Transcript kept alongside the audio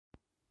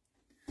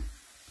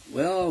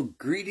Well,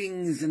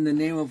 greetings in the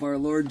name of our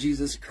Lord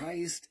Jesus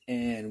Christ,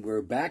 and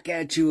we're back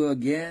at you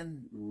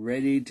again,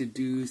 ready to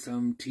do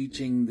some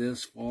teaching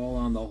this fall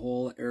on the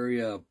whole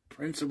area of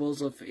principles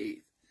of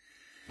faith.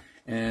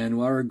 And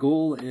what our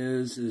goal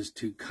is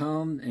to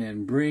come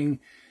and bring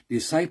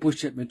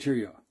discipleship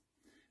material,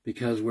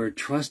 because we're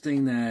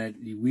trusting that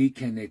we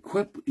can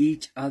equip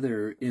each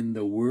other in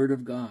the Word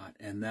of God,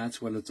 and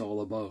that's what it's all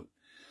about.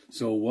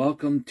 So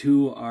welcome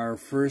to our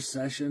first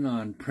session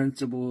on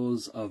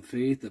Principles of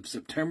Faith of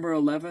September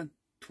 11th,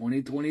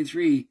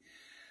 2023.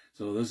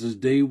 So this is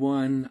day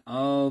one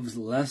of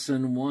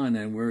lesson one,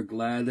 and we're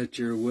glad that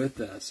you're with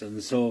us.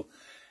 And so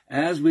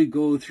as we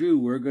go through,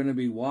 we're going to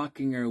be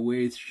walking our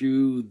way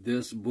through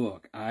this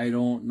book. I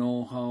don't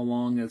know how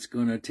long it's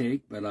going to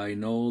take, but I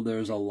know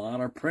there's a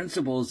lot of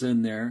principles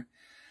in there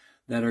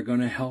that are going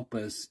to help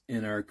us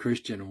in our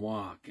Christian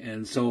walk.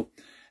 And so,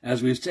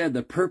 as we've said,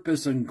 the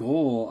purpose and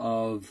goal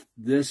of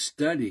this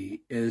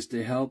study is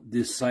to help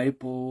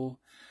disciple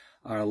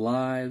our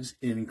lives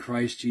in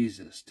Christ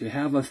Jesus, to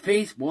have a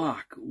faith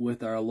walk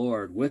with our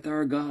Lord, with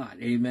our God.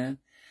 Amen.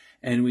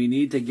 And we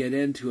need to get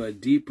into a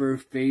deeper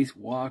faith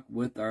walk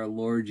with our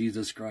Lord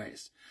Jesus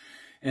Christ.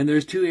 And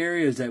there's two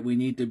areas that we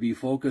need to be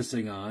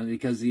focusing on,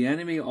 because the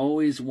enemy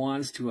always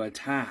wants to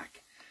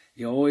attack.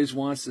 He always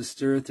wants to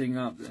stir things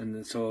up.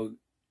 And so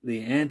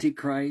the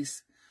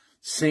antichrist,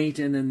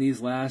 Satan, in these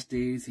last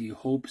days, he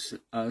hopes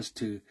us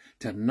to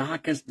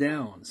knock us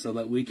down so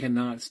that we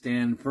cannot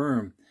stand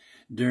firm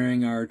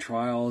during our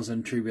trials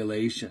and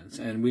tribulations.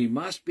 And we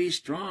must be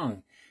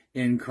strong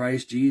in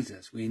Christ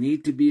Jesus. We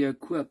need to be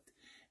equipped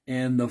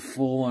in the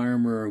full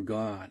armor of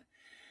God.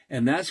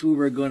 And that's where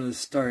we're going to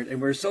start.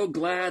 And we're so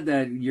glad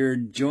that you're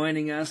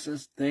joining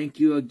us. Thank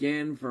you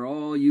again for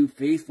all you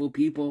faithful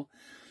people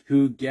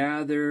who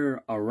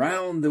gather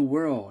around the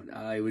world.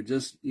 I was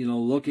just,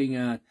 looking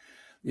at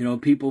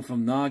people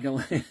from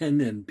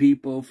Nagaland and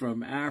people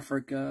from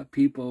Africa,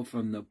 people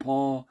from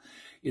Nepal,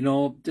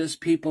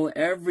 just people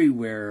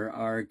everywhere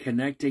are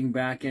connecting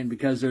back in,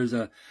 because there's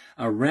a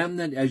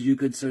remnant, as you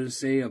could sort of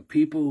say, of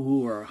people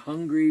who are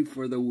hungry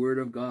for the Word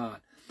of God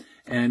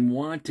and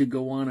want to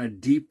go on a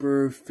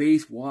deeper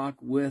faith walk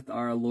with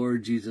our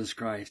Lord Jesus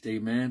Christ.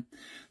 Amen.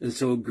 And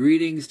so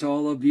greetings to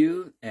all of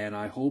you, and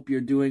I hope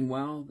you're doing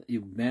well.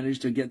 You've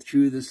managed to get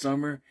through the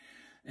summer.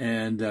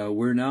 And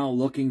we're now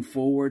looking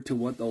forward to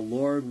what the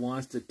Lord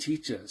wants to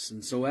teach us.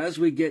 And so as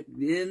we get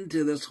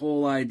into this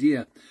whole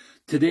idea,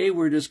 today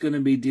we're just going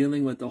to be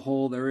dealing with the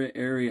whole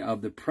area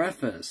of the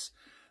preface,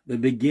 the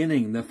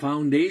beginning, the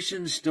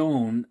foundation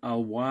stone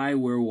of why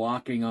we're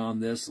walking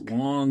on this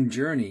long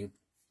journey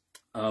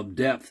of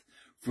depth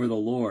for the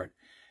Lord.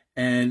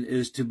 And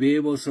is to be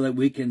able so that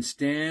we can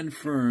stand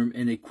firm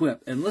and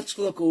equip. And let's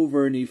look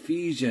over in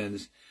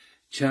Ephesians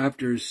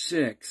chapter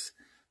 6.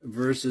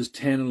 Verses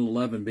 10 and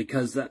 11,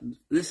 because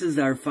this is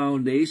our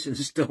foundation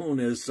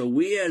stone. So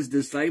we as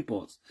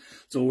disciples,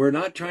 so we're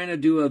not trying to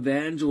do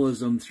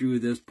evangelism through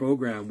this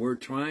program. We're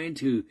trying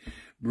to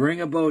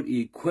bring about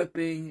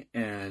equipping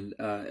and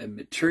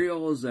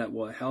materials that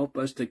will help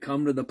us to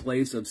come to the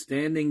place of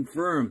standing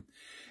firm.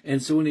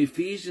 And so in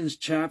Ephesians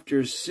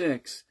chapter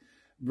 6,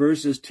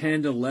 verses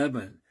 10 to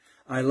 11,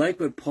 I like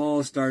what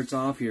Paul starts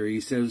off here.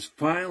 He says,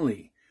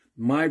 "Finally,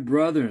 my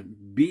brethren,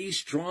 be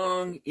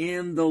strong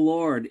in the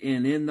Lord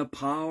and in the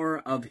power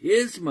of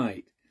his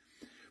might.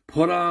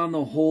 Put on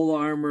the whole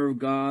armor of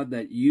God,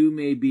 that you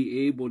may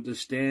be able to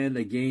stand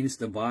against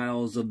the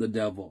wiles of the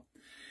devil."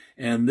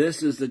 And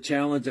this is the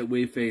challenge that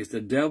we face.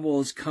 The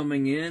devil is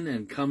coming in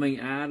and coming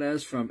at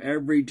us from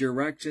every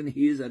direction.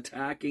 He's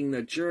attacking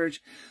the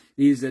church.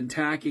 He's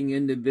attacking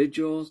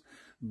individuals.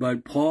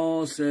 But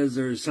Paul says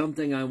there's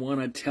something I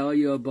want to tell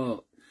you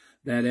about.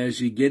 That as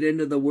you get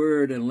into the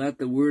Word and let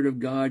the Word of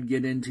God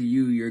get into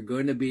you, you're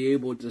going to be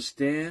able to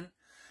stand,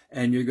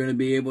 and you're going to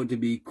be able to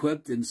be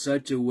equipped in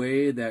such a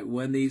way that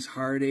when these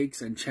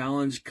heartaches and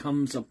challenge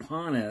comes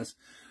upon us,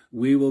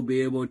 we will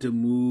be able to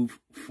move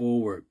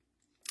forward.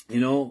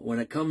 When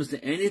it comes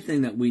to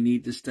anything that we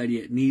need to study,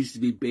 it needs to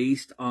be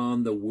based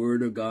on the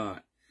Word of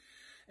God.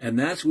 And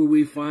that's where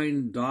we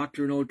find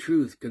doctrinal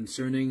truth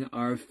concerning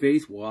our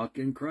faith walk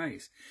in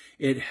Christ.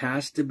 It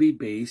has to be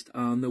based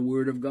on the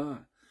Word of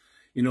God.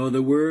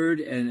 The Word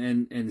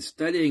and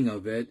studying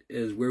of it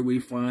is where we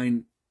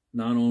find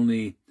not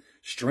only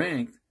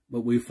strength,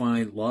 but we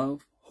find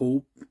love,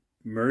 hope,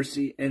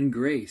 mercy, and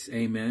grace.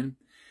 Amen.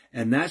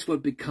 And that's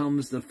what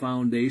becomes the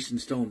foundation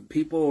stone.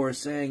 People are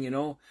saying,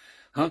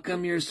 how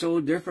come you're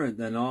so different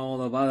than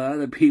all of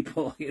other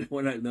people,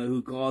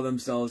 who call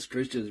themselves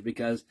Christians?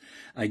 Because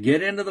I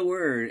get into the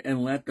Word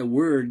and let the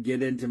Word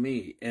get into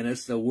me. And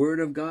it's the Word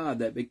of God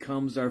that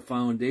becomes our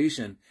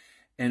foundation.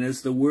 And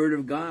it's the Word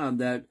of God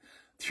that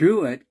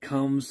through it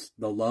comes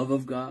the love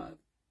of God,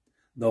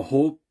 the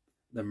hope,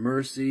 the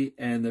mercy,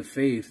 and the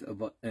faith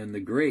and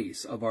the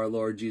grace of our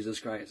Lord Jesus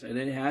Christ. And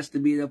it has to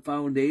be the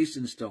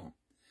foundation stone.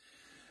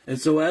 And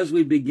so as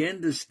we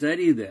begin to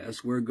study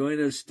this, we're going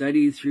to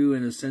study through,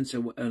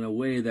 in a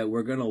way that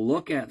we're going to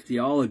look at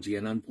theology.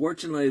 And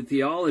unfortunately,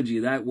 theology,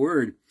 that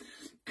word,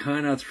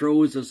 kind of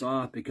throws us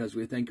off because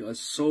we think it's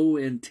so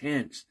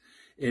intense.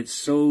 It's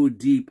so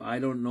deep. I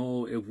don't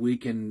know if we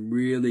can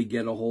really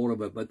get a hold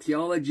of it. But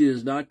theology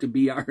is not to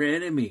be our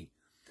enemy,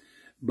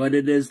 but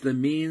it is the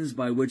means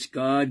by which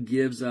God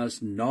gives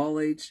us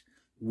knowledge,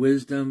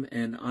 wisdom,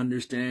 and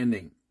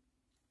understanding.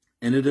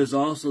 And it is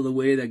also the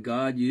way that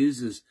God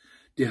uses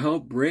to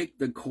help break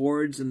the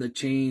cords and the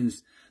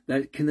chains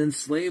that can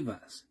enslave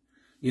us.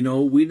 You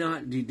know, we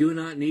do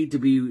not need to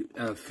be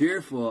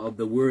fearful of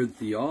the word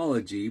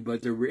theology,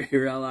 but to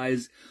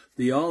realize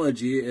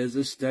theology is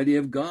a study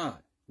of God,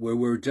 where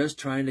we're just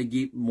trying to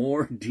get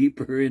more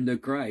deeper into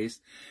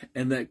Christ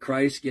and that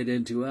Christ get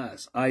into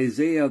us.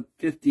 Isaiah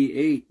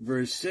 58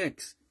 verse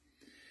 6,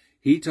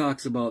 he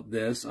talks about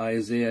this,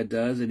 Isaiah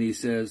does, and he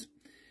says,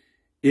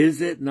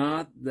 Is it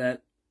not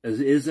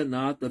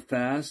the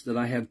fast that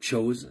I have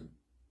chosen,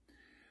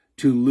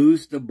 to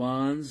loose the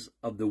bonds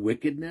of the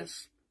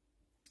wickedness,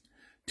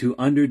 to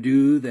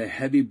undo the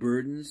heavy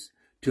burdens,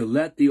 to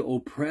let the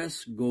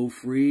oppressed go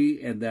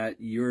free, and that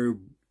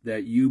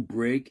you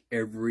break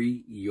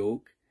every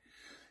yoke?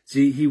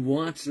 See, he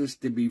wants us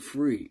to be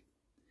free.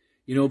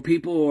 You know,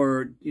 people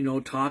are,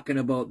 talking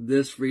about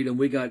this freedom.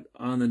 We got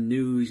on the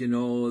news,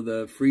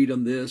 the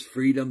freedom this,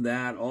 freedom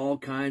that, all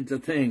kinds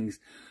of things.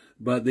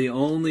 But the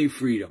only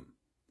freedom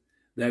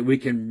that we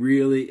can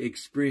really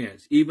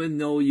experience, even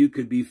though you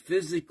could be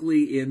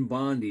physically in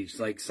bondage,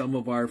 like some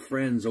of our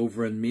friends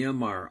over in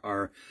Myanmar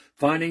are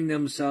finding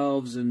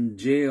themselves in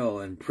jail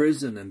and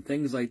prison and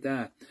things like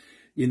that.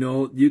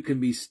 You can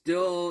be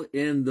still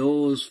in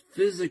those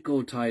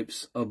physical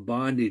types of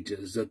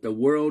bondages that the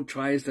world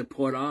tries to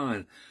put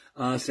on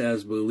us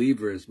as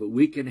believers, but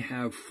we can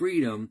have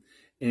freedom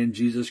in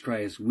Jesus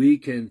Christ. We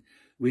can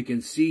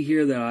see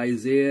here that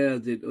Isaiah,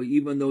 that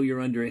even though you're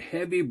under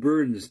heavy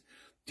burdens,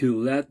 to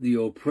let the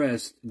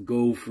oppressed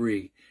go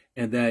free,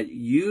 and that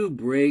you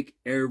break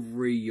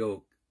every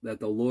yoke, that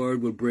the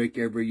Lord would break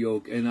every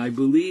yoke. And I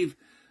believe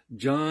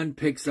John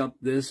picks up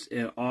this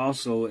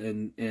also,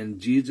 and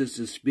Jesus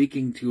is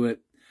speaking to it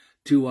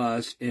to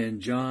us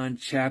in John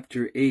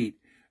chapter 8,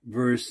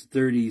 verse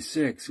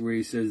 36, where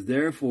he says,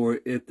 Therefore,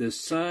 if the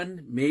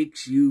Son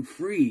makes you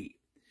free,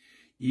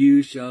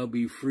 you shall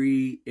be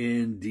free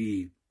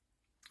indeed.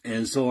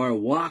 And so our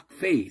walk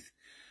faith,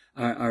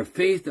 our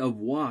faith of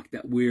walk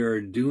that we are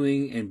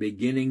doing and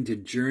beginning to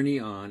journey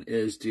on,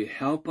 is to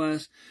help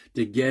us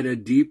to get a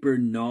deeper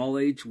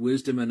knowledge,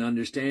 wisdom, and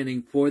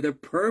understanding for the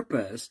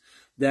purpose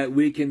that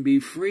we can be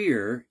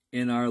freer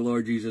in our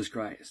Lord Jesus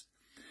Christ.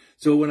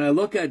 So when I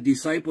look at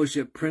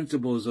discipleship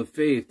principles of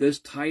faith, this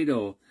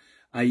title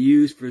I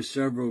use for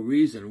several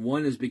reasons.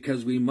 One is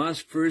because we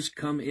must first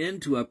come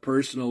into a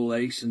personal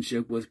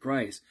relationship with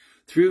Christ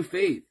through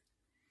faith,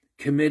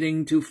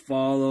 committing to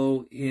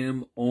follow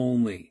him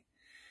only.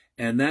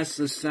 And that's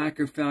the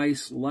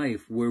sacrifice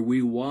life, where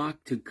we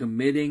walk to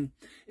committing.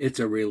 It's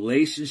a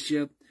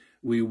relationship.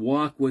 We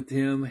walk with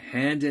him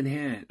hand in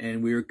hand,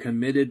 and we are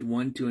committed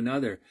one to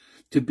another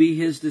to be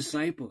his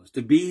disciples,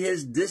 to be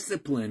his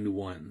disciplined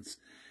ones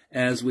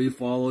as we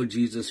follow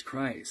Jesus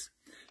Christ.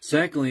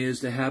 Secondly,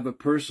 is to have a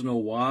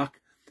personal walk,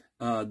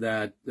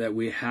 that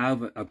we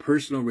have a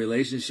personal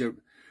relationship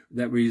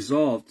that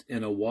results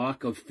in a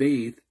walk of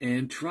faith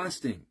and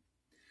trusting,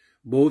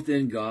 both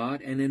in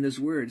God and in his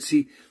word.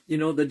 See,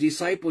 the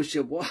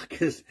discipleship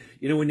walk is,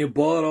 when you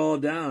boil it all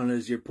down,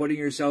 is you're putting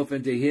yourself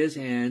into his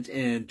hands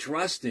and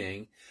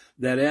trusting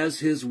that as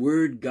his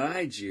word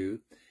guides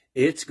you,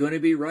 it's going to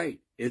be right.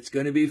 It's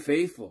going to be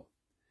faithful.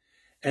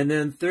 And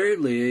then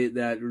thirdly,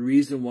 that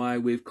reason why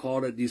we've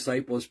called it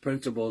disciples'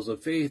 principles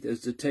of faith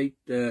is to take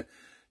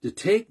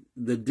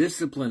the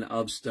discipline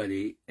of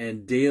study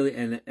and daily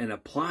and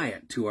apply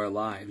it to our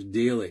lives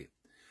daily,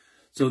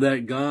 so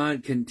that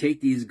God can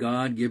take these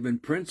God-given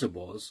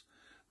principles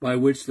by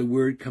which the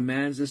word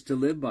commands us to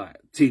live by.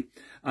 See,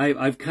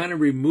 I've kind of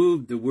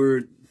removed the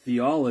word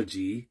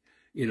theology,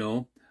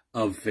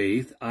 of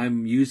faith.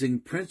 I'm using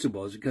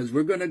principles because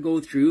we're going to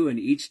go through, and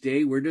each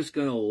day we're just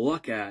going to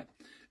look at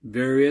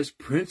various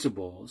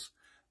principles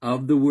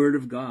of the word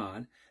of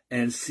God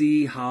and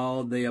see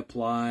how they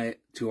apply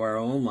to our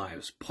own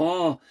lives.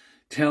 Paul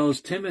tells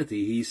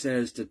Timothy, he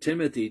says to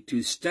Timothy,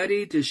 to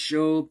study to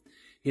show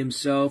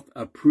himself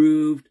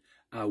approved,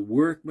 a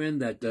workman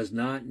that does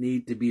not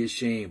need to be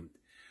ashamed,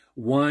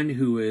 one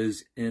who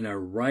is in a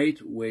right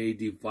way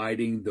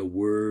dividing the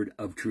word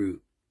of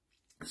truth.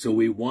 So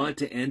we want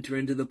to enter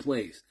into the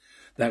place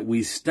that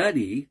we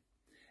study,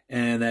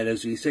 and that,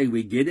 as we say,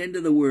 we get into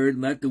the word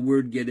and let the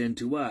word get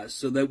into us,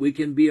 so that we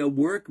can be a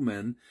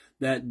workman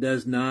that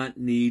does not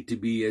need to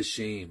be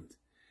ashamed.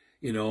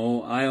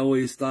 I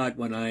always thought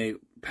when I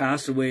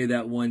pass away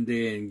that one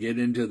day and get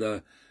into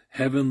the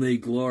heavenly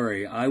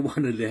glory, I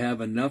wanted to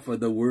have enough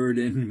of the word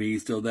in me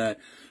so that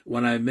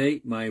when I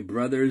meet my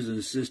brothers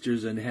and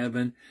sisters in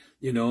heaven,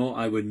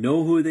 I would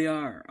know who they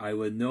are. I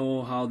would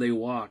know how they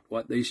walked,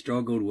 what they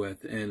struggled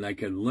with, and I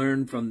could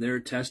learn from their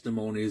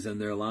testimonies and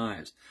their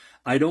lives.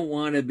 I don't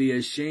want to be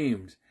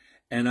ashamed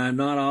And I'm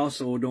not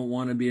also don't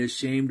want to be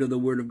ashamed of the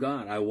Word of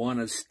God. I want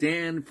to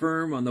stand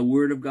firm on the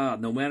Word of God,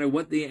 no matter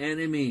what the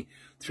enemy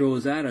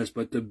throws at us.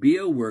 But to be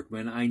a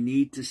workman, I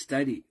need to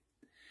study.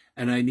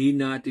 And I need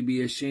not to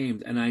be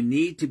ashamed. And I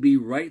need to be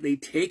rightly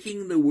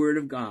taking the Word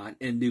of God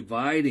and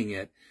dividing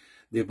it,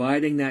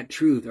 dividing that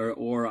truth,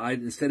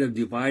 instead of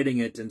dividing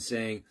it and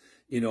saying,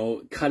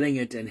 cutting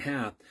it in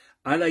half,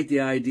 I like the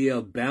idea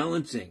of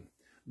balancing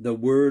the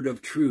word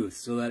of truth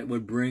so that it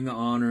would bring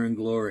honor and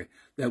glory,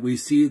 that we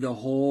see the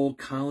whole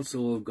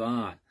counsel of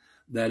God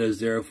that is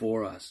there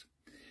for us.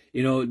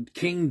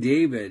 King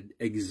David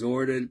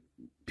exhorted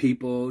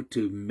people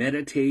to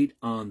meditate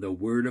on the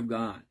Word of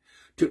God,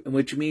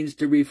 which means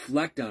to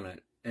reflect on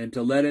it and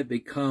to let it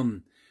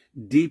become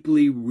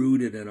deeply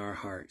rooted in our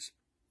hearts.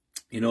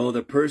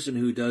 The person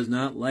who does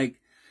not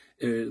like,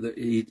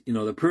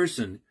 the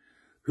person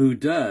who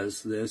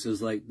does this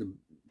is like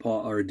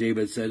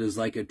David said, is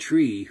like a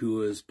tree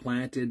who is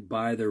planted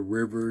by the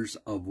rivers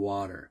of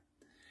water.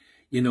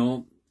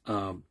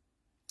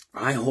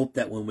 I hope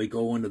that when we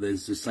go into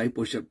these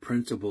discipleship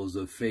principles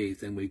of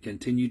faith and we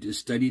continue to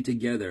study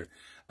together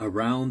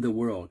around the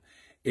world,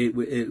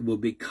 it will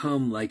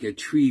become like a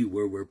tree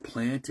where we're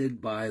planted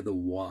by the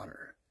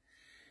water.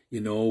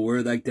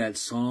 We're like that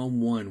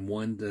Psalm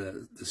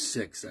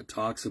 1:1-6 that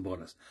talks about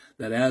us,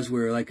 that as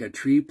we're like a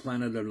tree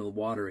planted in the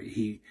water,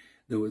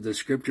 the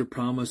scripture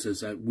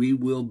promises that we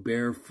will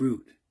bear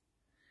fruit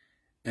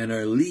and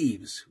our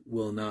leaves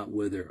will not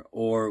wither,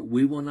 or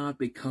we will not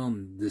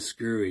become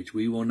discouraged.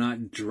 We will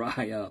not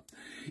dry up.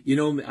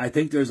 I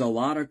think there's a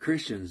lot of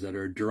Christians that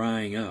are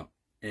drying up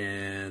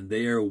and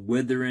they are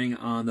withering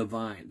on the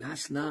vine.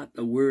 That's not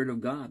the Word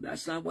of God.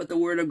 That's not what the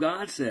Word of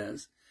God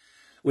says.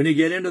 When you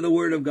get into the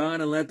Word of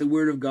God and let the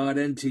Word of God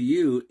into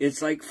you,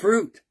 it's like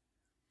fruit.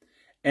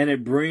 And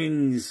it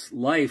brings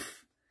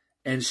life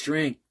and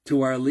strength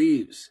to our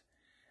leaves.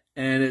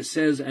 And it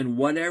says, and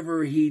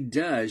whatever he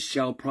does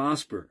shall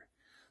prosper.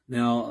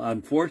 Now,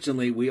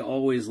 unfortunately, we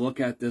always look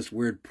at this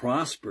word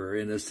prosper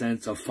in the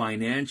sense of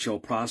financial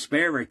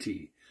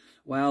prosperity.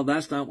 Well,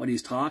 that's not what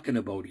he's talking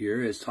about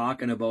here. He's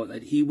talking about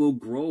that he will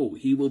grow.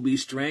 He will be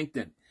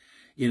strengthened.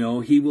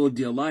 He will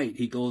delight.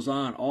 He goes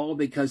on, all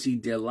because he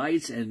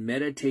delights and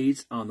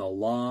meditates on the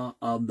law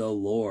of the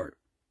Lord.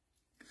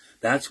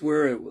 That's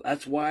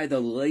why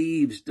the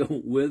leaves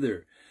don't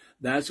wither.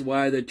 That's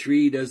why the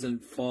tree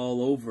doesn't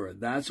fall over.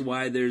 That's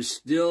why there's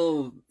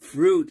still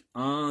fruit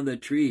on the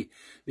tree,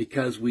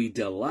 because we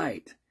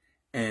delight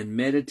and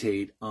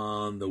meditate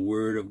on the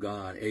Word of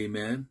God.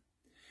 Amen.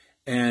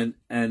 And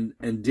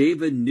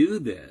David knew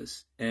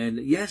this. And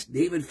yes,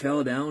 David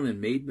fell down and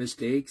made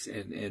mistakes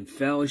and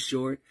fell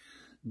short.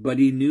 But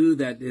he knew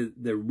that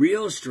the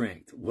real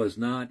strength was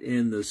not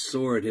in the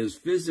sword, his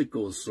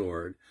physical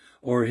sword,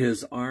 or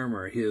his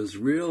armor. His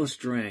real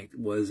strength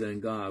was in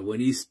God. When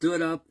he stood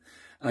up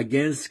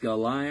against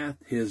Goliath,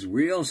 his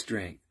real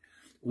strength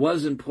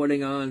wasn't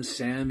putting on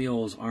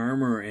Samuel's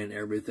armor and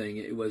everything.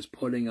 It was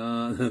putting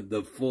on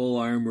the full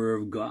armor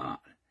of God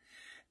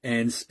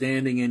and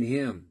standing in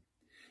him.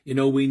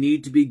 We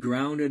need to be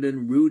grounded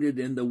and rooted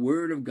in the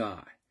Word of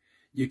God.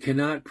 You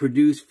cannot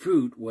produce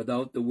fruit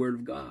without the Word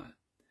of God.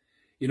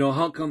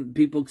 How come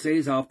people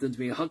say often to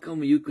me, how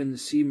come you can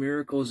see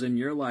miracles in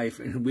your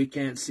life and we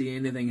can't see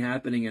anything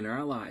happening in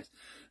our lives?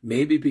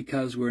 Maybe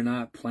because we're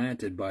not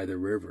planted by the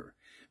river.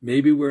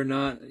 Maybe we're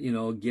not,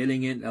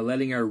 getting in,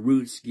 letting our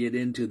roots get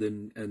into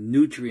the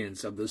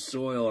nutrients of the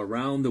soil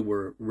around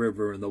the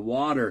river and the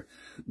water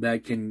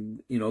that can,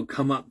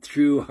 come up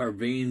through our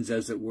veins,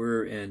 as it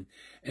were, and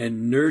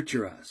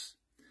nurture us.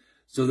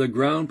 So the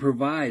ground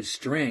provides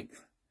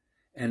strength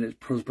and it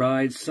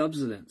provides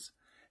substance.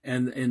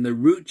 And the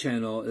root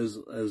channel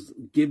is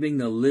giving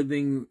the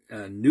living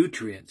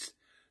nutrients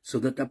so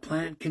that the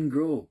plant can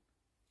grow.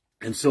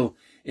 And so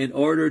in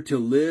order to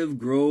live,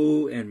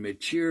 grow, and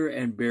mature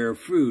and bear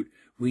fruit,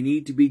 we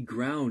need to be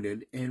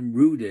grounded and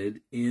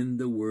rooted in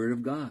the Word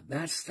of God.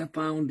 That's the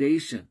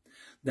foundation.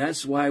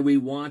 That's why we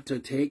want to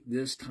take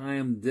this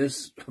time,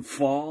 this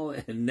fall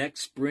and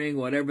next spring,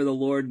 whatever the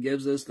Lord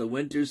gives us, the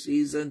winter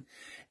season,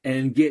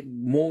 and get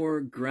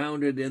more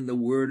grounded in the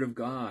Word of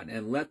God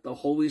and let the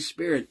Holy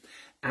Spirit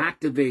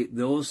activate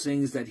those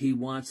things that he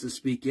wants to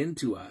speak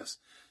into us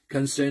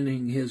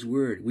concerning his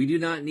Word. We do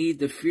not need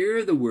to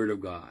fear the Word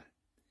of God.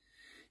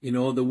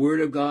 The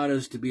Word of God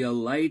is to be a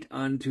light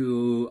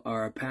unto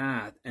our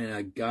path and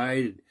a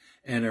guide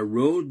and a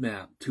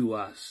roadmap to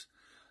us,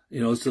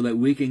 so that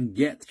we can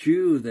get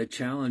through the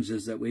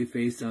challenges that we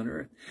face on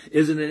earth.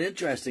 Isn't it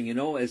interesting?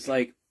 It's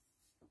like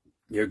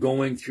you're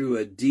going through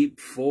a deep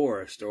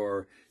forest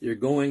or you're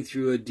going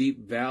through a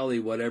deep valley,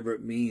 whatever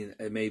it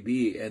may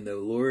be. And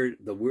the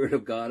Word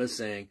of God is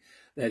saying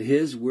that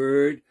his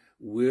Word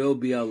will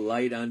be a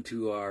light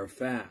unto our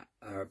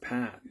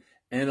path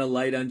and a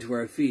light unto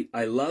our feet.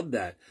 I love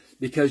that,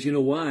 because you know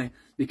why?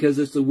 Because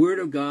it's the Word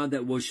of God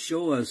that will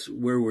show us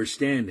where we're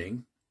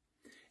standing,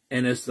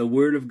 and it's the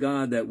Word of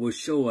God that will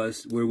show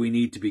us where we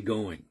need to be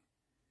going.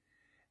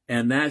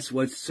 And that's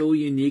what's so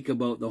unique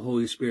about the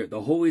Holy Spirit.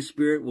 The Holy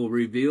Spirit will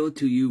reveal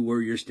to you where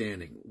you're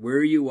standing,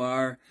 where you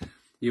are.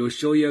 He'll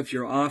show you if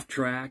you're off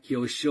track.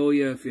 He'll show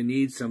you if you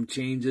need some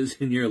changes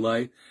in your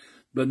life.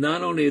 But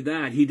not only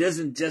that, he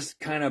doesn't just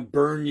kind of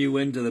burn you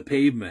into the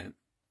pavement.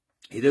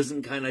 He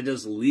doesn't kind of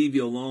just leave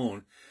you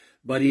alone.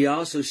 But he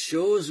also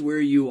shows where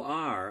you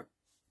are.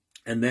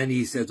 And then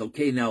he says,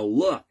 okay, now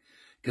look,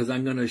 because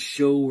I'm going to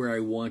show where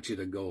I want you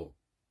to go.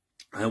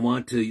 I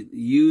want to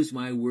use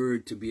my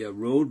word to be a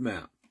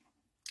roadmap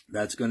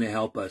that's going to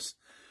help us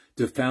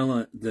to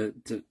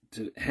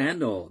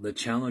handle the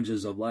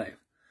challenges of life.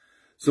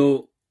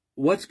 So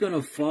what's going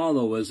to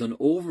follow is an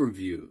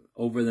overview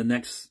over the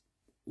next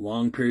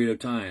long period of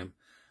time,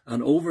 an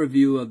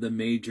overview of the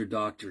major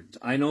doctrines.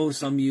 I know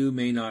some of you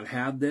may not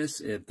have this.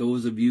 If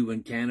those of you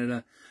in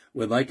Canada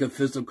would like a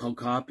physical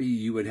copy,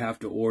 you would have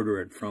to order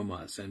it from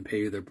us and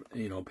pay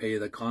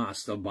the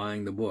cost of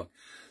buying the book.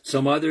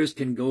 Some others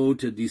can go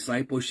to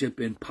Discipleship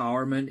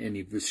Empowerment, and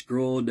if you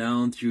scroll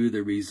down through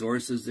the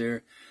resources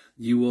there,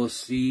 you will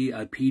see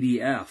a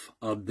PDF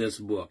of this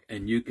book,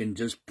 and you can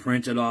just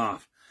print it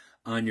off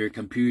on your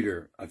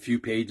computer, a few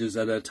pages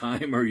at a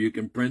time, or you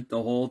can print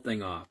the whole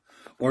thing off,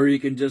 or you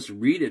can just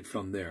read it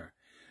from there.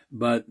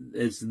 But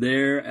it's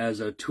there as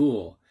a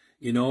tool,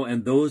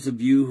 and those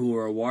of you who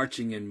are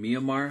watching in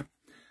Myanmar,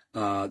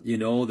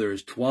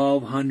 there's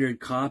 1,200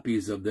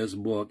 copies of this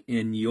book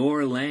in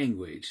your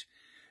language,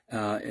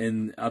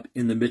 up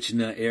in the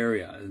Michina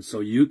area. And so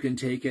you can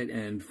take it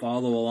and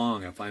follow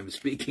along. If I'm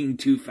speaking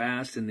too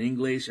fast in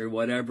English or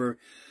whatever,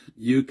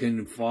 you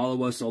can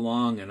follow us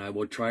along, and I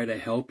will try to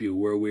help you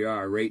where we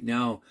are. Right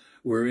now,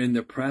 we're in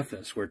the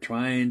preface. We're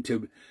trying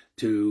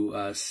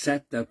to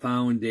set the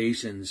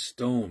foundation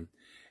stone.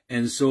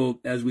 And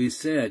so, as we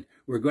said,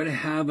 we're going to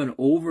have an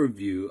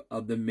overview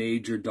of the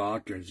major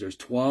doctrines. There's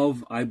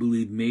 12, I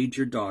believe,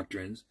 major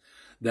doctrines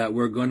that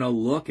we're going to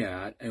look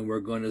at and we're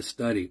going to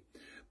study.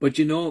 But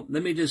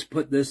let me just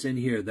put this in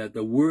here, that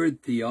the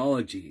word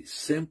theology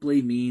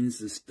simply means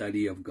the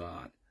study of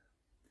God.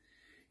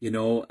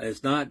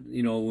 It's not,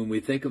 when we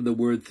think of the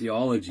word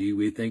theology,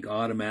 we think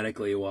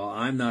automatically, well,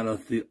 I'm not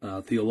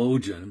a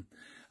theologian.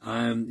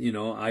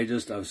 I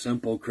just a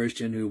simple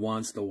Christian who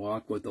wants to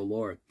walk with the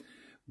Lord.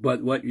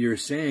 But what you're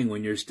saying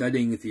when you're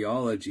studying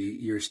theology,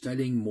 you're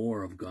studying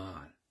more of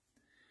God.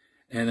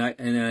 And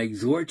I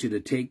exhort you to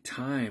take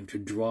time to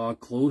draw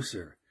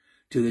closer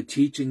to the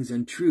teachings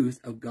and truth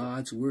of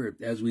God's word.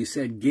 As we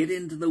said, get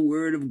into the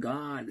word of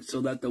God so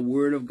that the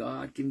word of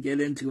God can get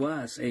into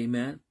us.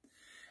 Amen.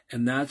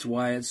 And that's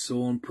why it's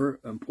so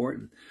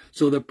important.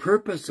 So the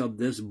purpose of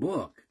this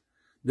book,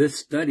 this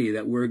study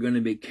that we're going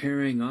to be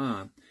carrying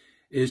on,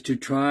 is to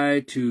try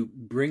to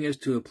bring us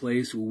to a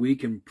place where we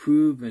can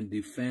prove and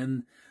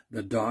defend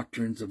the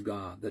doctrines of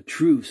God, the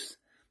truths,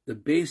 the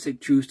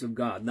basic truths of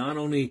God. Not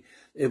only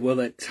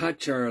will it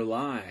touch our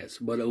lives,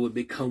 but it will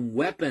become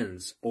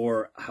weapons,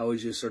 or how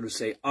would you sort of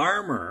say,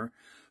 armor,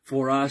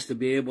 for us to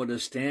be able to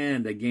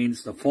stand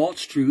against the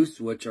false truths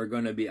which are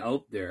going to be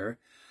out there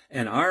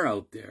and are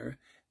out there.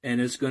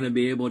 And it's going to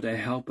be able to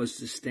help us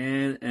to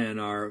stand in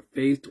our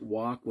faith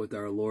walk with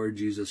our Lord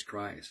Jesus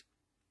Christ.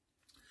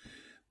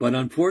 But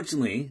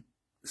unfortunately,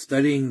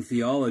 studying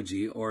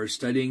theology or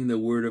studying the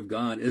Word of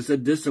God is a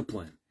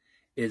discipline.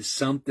 It's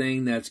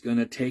something that's going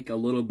to take a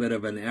little bit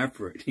of an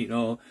effort,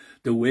 to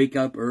wake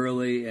up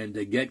early and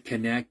to get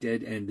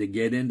connected and to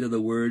get into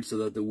the Word so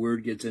that the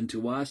Word gets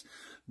into us.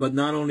 But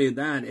not only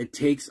that, it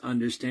takes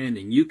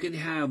understanding. You can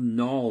have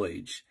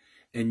knowledge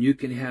and you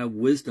can have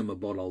wisdom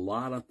about a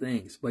lot of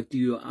things, but do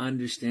you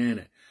understand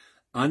it?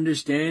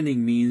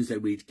 Understanding means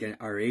that we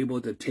are able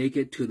to take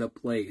it to the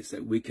place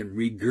that we can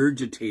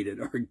regurgitate it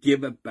or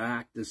give it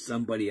back to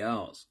somebody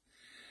else.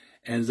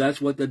 And that's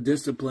what the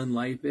disciplined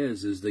life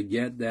is to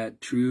get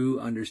that true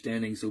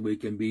understanding so we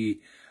can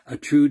be a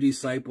true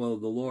disciple of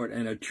the Lord.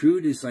 And a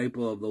true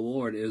disciple of the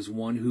Lord is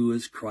one who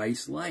is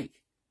Christ-like.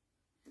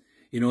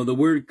 The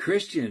word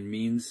Christian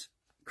means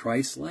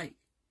Christ-like.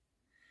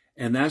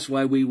 And that's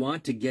why we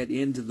want to get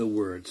into the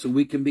Word, so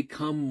we can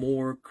become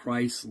more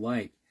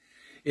Christ-like.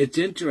 It's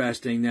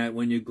interesting that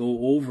when you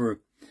go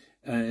over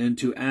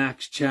into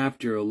Acts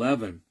chapter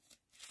 11,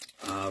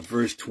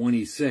 verse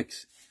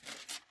 26,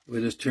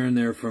 we'll just turn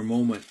there for a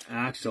moment,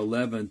 Acts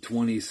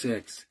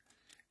 11:26,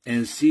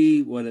 and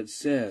see what it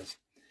says.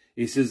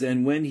 He says,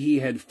 "And when he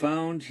had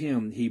found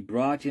him, he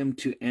brought him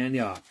to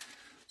Antioch.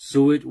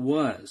 So it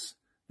was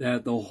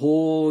that the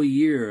whole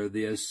year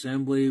the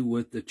assembly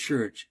with the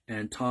church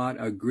and taught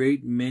a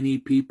great many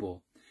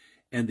people.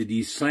 And the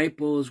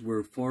disciples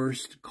were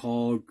first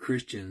called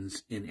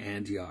Christians in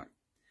Antioch."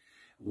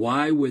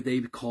 Why were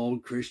they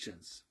called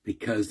Christians?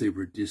 Because they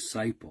were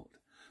discipled.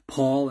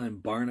 Paul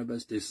and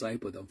Barnabas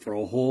discipled them for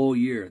a whole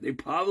year. They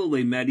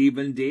probably met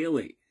even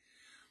daily.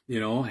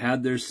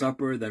 Had their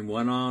supper, then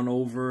went on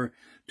over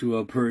to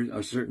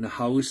a certain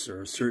house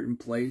or a certain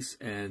place,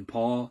 and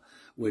Paul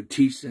would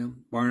teach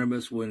them.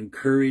 Barnabas would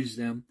encourage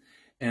them,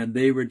 and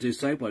they were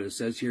discipled. It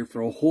says here,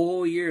 for a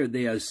whole year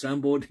they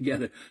assembled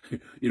together.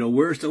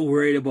 We're so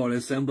worried about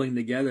assembling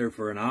together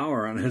for an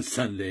hour on a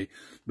Sunday,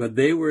 but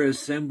they were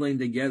assembling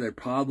together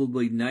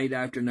probably night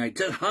after night,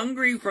 just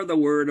hungry for the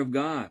word of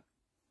God.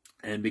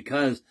 And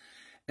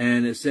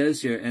it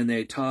says here, and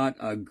they taught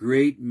a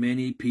great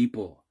many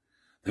people.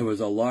 There was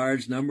a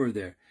large number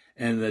there.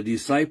 And the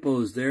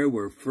disciples there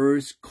were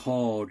first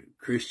called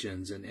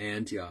Christians in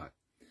Antioch.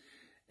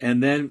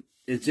 And then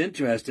it's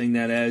interesting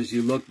that as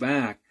you look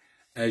back,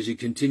 as you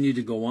continue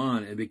to go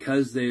on, and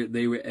because they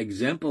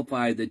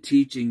exemplified the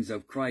teachings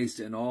of Christ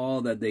and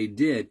all that they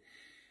did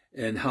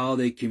and how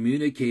they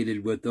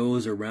communicated with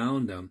those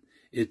around them,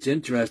 it's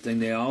interesting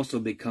they also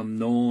become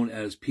known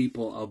as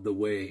people of the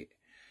way.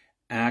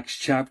 Acts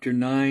chapter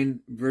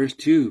 9, verse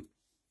 2,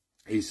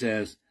 he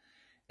says,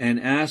 and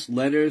asked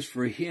letters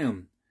for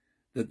him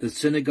that the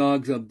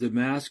synagogues of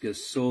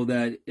Damascus, so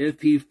that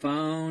if he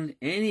found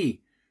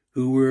any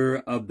who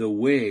were of the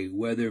way,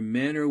 whether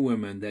men or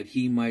women, that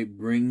he might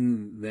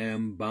bring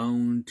them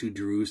bound to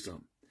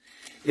Jerusalem.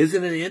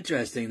 Isn't it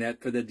interesting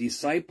that for the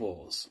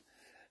disciples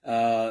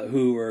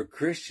who were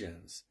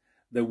Christians,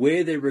 the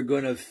way they were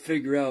going to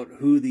figure out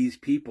who these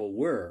people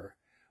were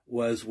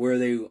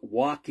they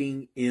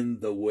walking in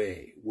the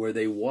way? Were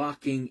they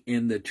walking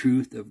in the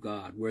truth of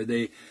God? Were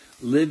they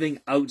living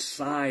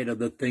outside of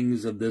the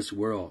things of this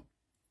world?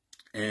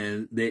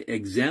 And they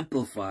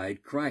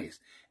exemplified Christ.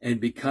 And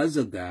because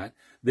of that,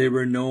 they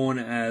were known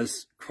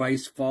as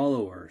Christ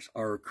followers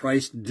or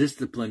Christ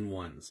disciplined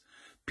ones,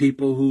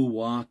 people who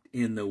walked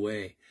in the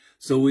way.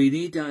 So we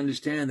need to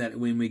understand that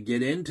when we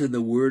get into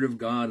the Word of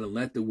God and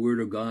let the Word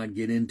of God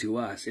get into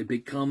us, it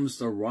becomes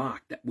the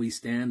rock that we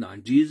stand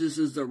on. Jesus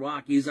is the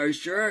rock. He's our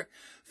sure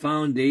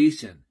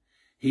foundation.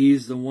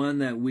 He's the one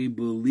that we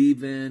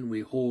believe in,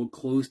 we hold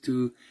close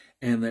to,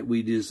 and that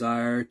we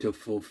desire to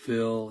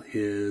fulfill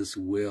His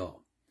will.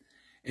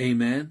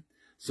 Amen.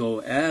 So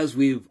as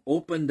we've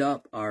opened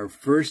up our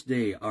first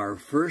day, our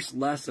first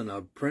lesson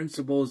of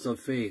principles of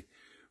faith,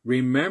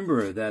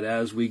 remember that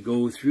as we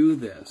go through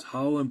this,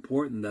 how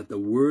important that the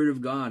Word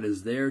of God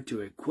is there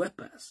to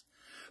equip us.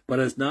 But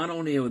it's not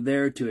only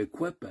there to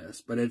equip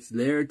us, but it's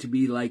there to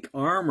be like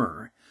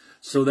armor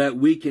so that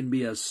we can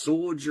be a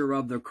soldier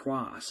of the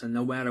cross. And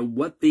no matter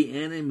what the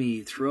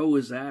enemy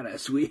throws at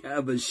us, we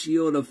have a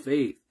shield of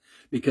faith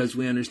because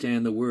we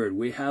understand the Word.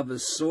 We have a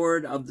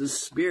sword of the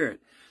Spirit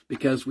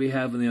because we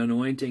have the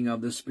anointing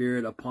of the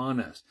Spirit upon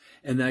us.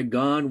 And that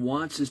God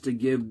wants us to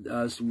give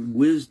us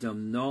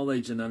wisdom,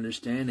 knowledge, and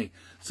understanding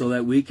so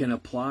that we can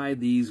apply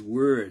these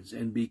words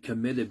and be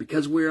committed.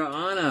 Because we're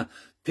on a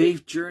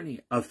faith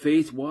journey, a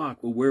faith walk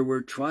where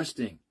we're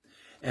trusting.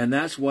 And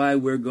that's why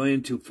we're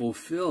going to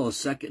fulfill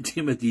 2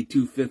 Timothy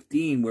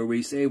 2:15, where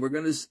we say we're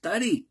going to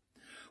study.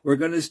 We're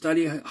going to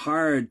study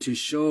hard to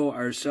show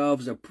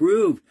ourselves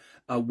approved,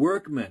 a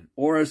workman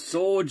or a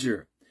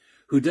soldier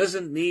who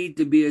doesn't need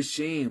to be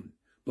ashamed,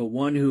 but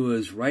one who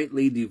is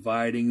rightly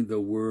dividing the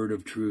word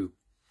of truth.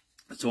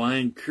 So I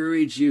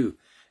encourage you,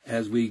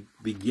 as we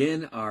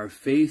begin our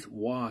faith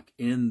walk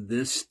in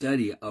this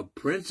study of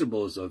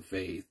principles of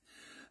faith,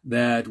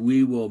 that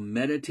we will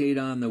meditate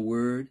on the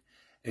word,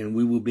 and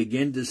we will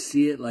begin to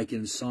see it like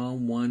in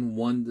Psalm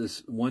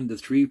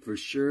 1:1-3 for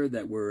sure,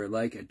 that we're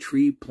like a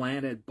tree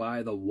planted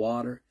by the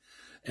water,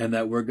 and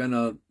that we're going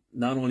to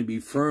not only be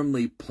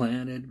firmly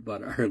planted,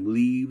 but our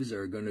leaves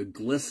are going to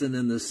glisten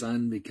in the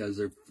sun because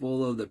they're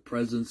full of the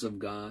presence of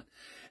God,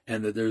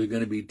 and that there's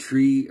going to be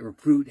tree or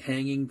fruit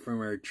hanging from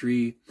our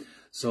tree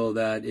so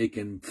that it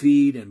can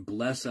feed and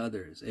bless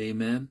others.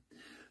 Amen.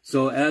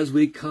 So as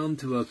we come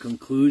to a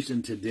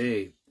conclusion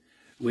today,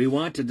 we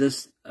want to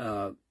just,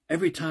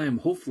 every time,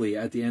 hopefully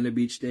at the end of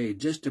each day,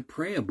 just to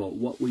pray about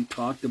what we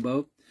talked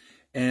about,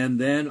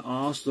 and then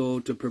also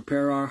to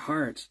prepare our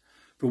hearts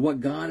for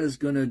what God is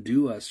going to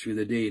do us through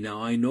the day.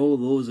 Now, I know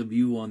those of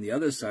you on the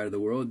other side of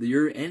the world,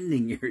 you're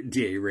ending your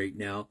day right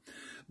now,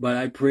 but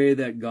I pray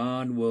that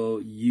God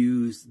will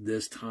use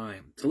this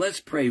time. So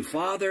let's pray.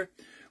 Father,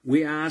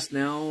 we ask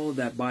now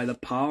that by the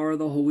power of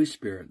the Holy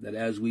Spirit, that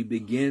as we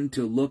begin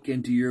to look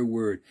into your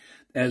word,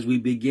 as we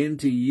begin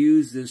to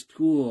use this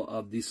tool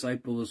of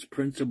disciples'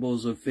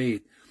 principles of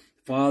faith,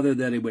 Father,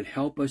 that it would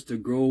help us to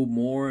grow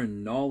more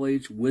in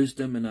knowledge,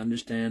 wisdom, and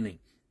understanding.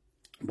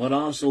 But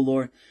also,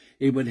 Lord,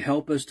 it would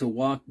help us to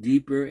walk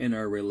deeper in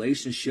our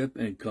relationship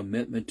and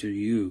commitment to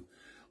you.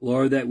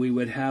 Lord, that we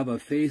would have a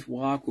faith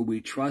walk where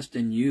we trust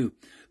in you.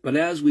 But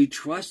as we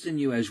trust in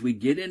you, as we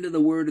get into the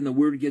word and the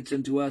word gets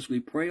into us, we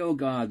pray, oh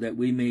God, that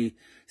we may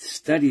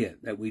study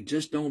it, that we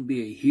just don't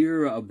be a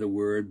hearer of the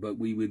word, but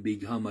we would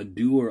become a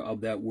doer of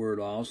that word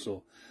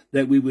also,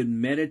 that we would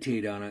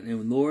meditate on it.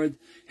 And Lord,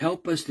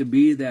 help us to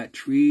be that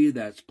tree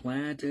that's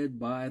planted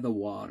by the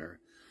water,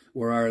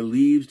 where our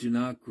leaves do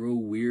not grow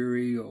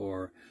weary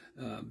or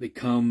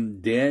become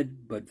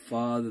dead, but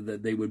Father,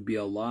 that they would be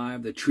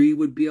alive, the tree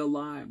would be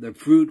alive, the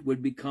fruit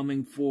would be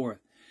coming forth,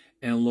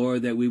 and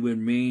Lord, that we would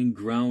remain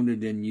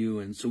grounded in you.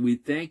 And so we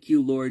thank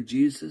you, Lord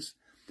Jesus,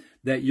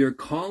 that you're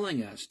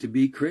calling us to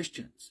be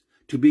Christians,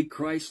 to be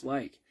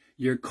Christ-like.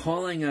 You're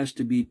calling us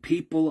to be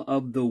people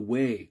of the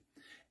way.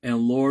 And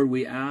Lord,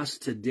 we ask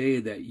today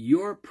that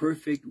your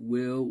perfect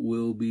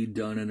will be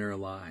done in our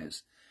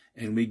lives.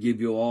 And we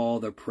give you all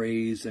the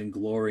praise and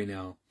glory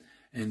now.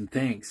 And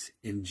thanks.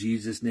 In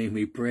Jesus' name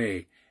we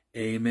pray.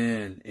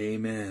 Amen.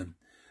 Amen.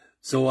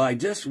 So I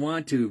just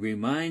want to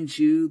remind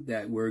you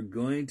that we're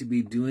going to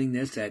be doing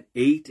this at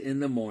 8 in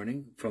the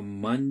morning from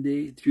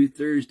Monday through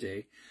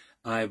Thursday.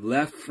 I've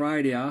left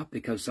Friday off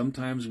because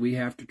sometimes we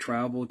have to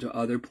travel to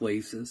other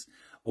places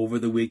over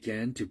the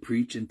weekend to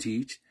preach and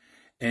teach.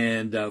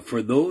 And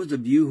for those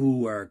of you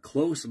who are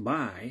close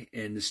by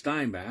in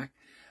Steinbach,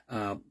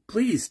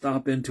 please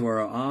stop into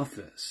our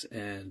office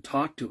and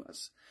talk to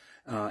us.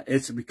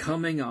 It's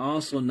becoming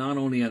also not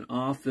only an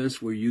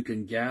office where you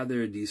can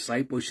gather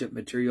discipleship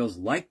materials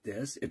like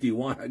this, if you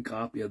want a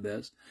copy of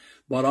this,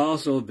 but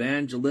also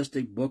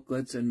evangelistic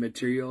booklets and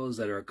materials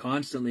that are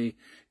constantly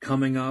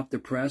coming off the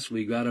press.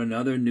 We got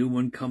another new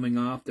one coming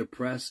off the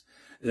press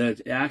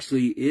that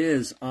actually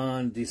is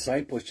on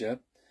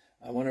discipleship.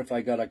 I wonder if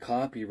I got a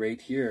copy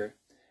right here.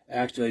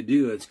 Actually, I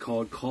do. It's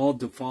called Called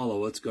to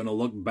Follow. It's going to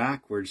look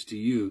backwards to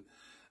you,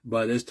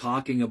 but it's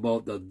talking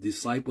about the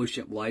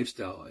discipleship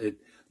lifestyle.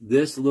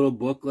 This little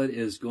booklet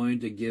is going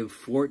to give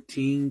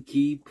 14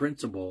 key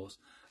principles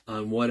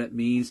on what it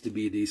means to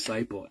be a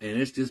disciple.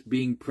 And it's just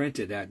being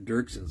printed at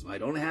Dirkson's. I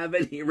don't have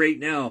any right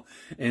now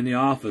in the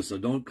office, so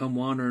don't come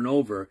wandering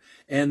over.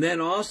 And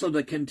then also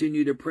to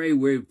continue to pray,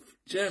 we're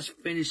just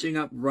finishing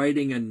up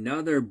writing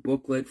another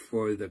booklet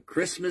for the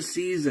Christmas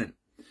season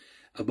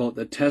about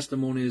the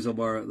testimonies of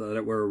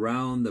that were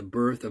around the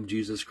birth of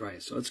Jesus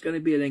Christ. So it's going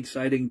to be an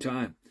exciting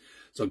time.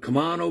 So come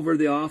on over to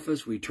the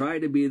office. We try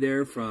to be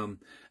there from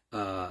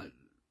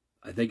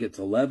I think it's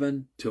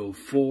 11 till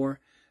 4.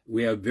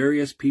 We have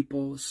various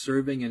people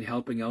serving and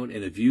helping out.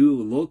 And if you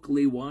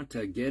locally want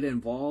to get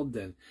involved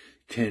and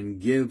can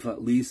give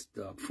at least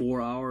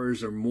 4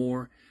 hours or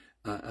more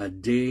a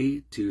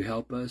day to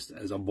help us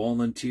as a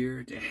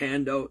volunteer to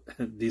hand out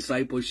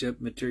discipleship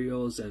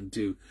materials and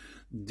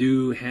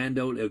to hand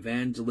out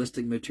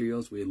evangelistic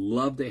materials, we'd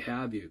love to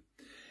have you.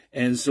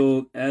 And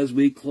so as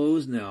we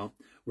close now,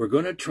 we're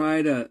going to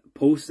try to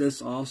post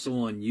this also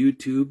on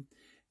YouTube.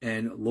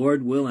 And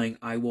Lord willing,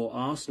 I will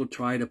also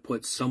try to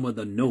put some of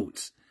the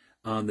notes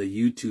on the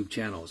YouTube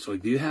channel. So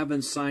if you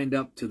haven't signed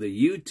up to the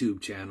YouTube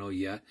channel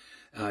yet,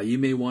 you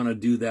may want to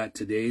do that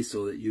today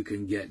so that you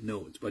can get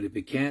notes. But if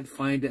you can't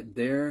find it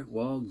there,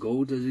 well,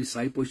 go to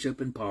Discipleship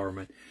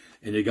Empowerment,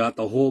 and you got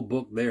the whole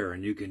book there,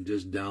 and you can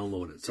just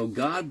download it. So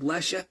God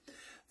bless you.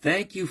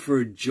 Thank you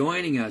for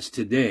joining us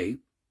today,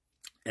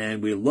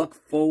 and we look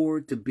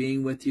forward to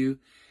being with you.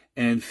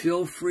 And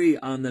feel free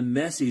on the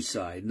message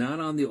side, not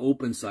on the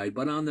open side,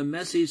 but on the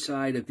message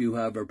side, if you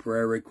have a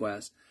prayer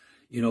request,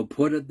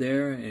 put it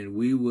there, and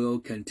we will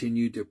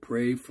continue to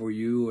pray for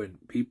you,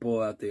 and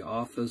people at the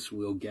office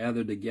will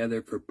gather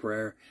together for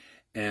prayer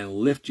and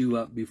lift you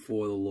up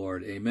before the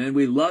Lord. Amen.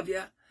 We love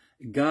you.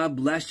 God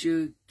bless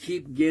you.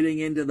 Keep getting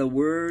into the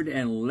Word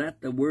and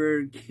let the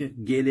Word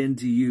get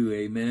into you.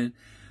 Amen.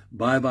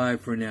 Bye-bye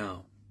for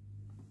now.